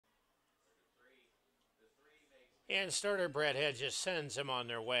and starter Brett Hedges sends them on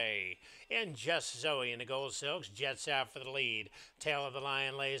their way. And Just Zoe in the Gold Silks jets out for the lead. Tail of the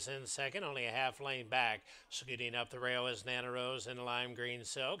Lion lays in second, only a half lane back. Scooting up the rail is Nana Rose in the lime green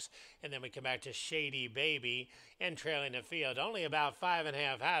silks. And then we come back to Shady Baby, and trailing the field, only about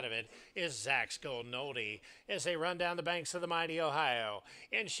 5.5 out of it, is Zach's Golden Oldie as they run down the banks of the mighty Ohio.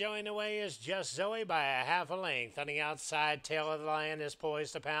 And showing the way is Just Zoe by a half a length. On the outside, Tail of the Lion is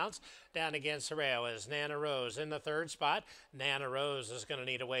poised to pounce. Down against the rail is Nana Rose in the third spot. Nana Rose is going to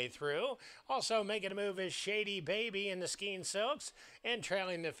need a way through. Also making a move is Shady Baby in the Skeen Silks. And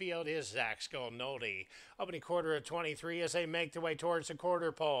trailing the field is Zach's Golden Oldie. Opening quarter of 23 as they make their way towards the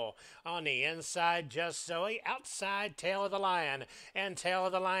quarter pole. On the inside, Just Zoe. Outside, Tail of the Lion. And Tail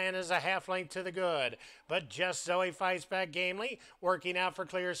of the Lion is a half length to the good. But Just Zoe fights back gamely. Working out for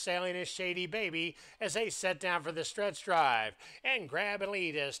clear sailing is Shady Baby as they set down for the stretch drive. And grab and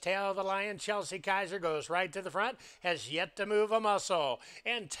lead as Tail of the Lion. Chelsea Kaiser goes right to the front. Has yet to move a muscle.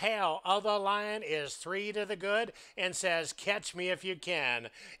 And Tail of the Lion is 3 to the good and says, catch me if you can.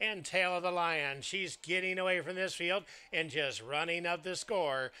 And Tail of the Lion, she's getting away from this field and just running up the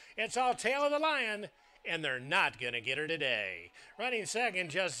score. It's all Tail of the Lion, and they're not going to get her today. Running second,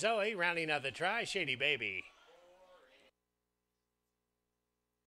 Just Zoe, rounding out the try, Shady Baby.